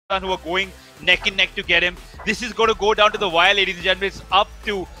Paltan who are going neck and neck to get him. This is going to go down to the wire, ladies and gentlemen. It's up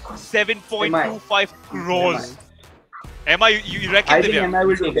to 7.25 crores. Emma, you reckon? I think Emma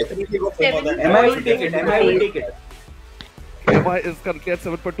will take it. Emma will take it. Emma will take it. Emma is currently at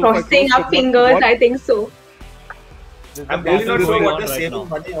 7.25 Crossing our fingers, I think so. I'm really not sure what they're saving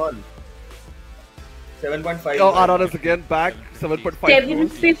money on. 7.5. Oh, RR is again back. 7.5.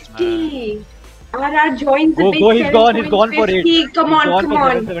 750. RR joins the big. Go, he's gone. He's gone for it. Come on, come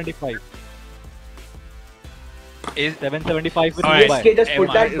on. 775. Is 775 with Alright. Mumbai. Just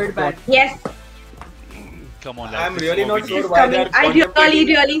put that bid back. Yes. Come on, I'm lads. really not This sure is why they're coming. I contemplating-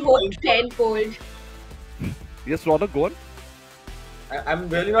 really hope Trent Boult. Yes, Ronak, go on. I'm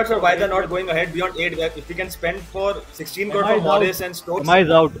really not sure why they're not going ahead beyond 8. If we can spend for 16 crore Emma for is Morris out. and Stokes. Emma is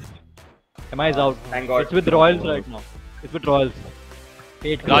out. Emma is out. Thank God. It's with Royals right now. It's with Royals.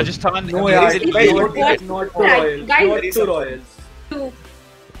 8 crores. Rajasthan. No, yeah, yeah, it's not to Right, Royals. guys. Not to Royals.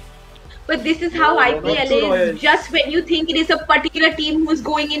 But this is how No, IPL not to is. Royals. Just when you think it is a particular team who's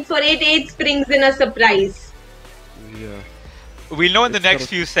going in for it springs in a surprise. Yeah. We'll know in the It's next got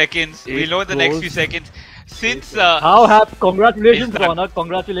few seconds. We'll know in the next few seconds. Since How happy? Congratulations, It's done. Ronak.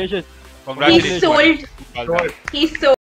 Congratulations. Congratulations. He's sold. Well done. He's sold.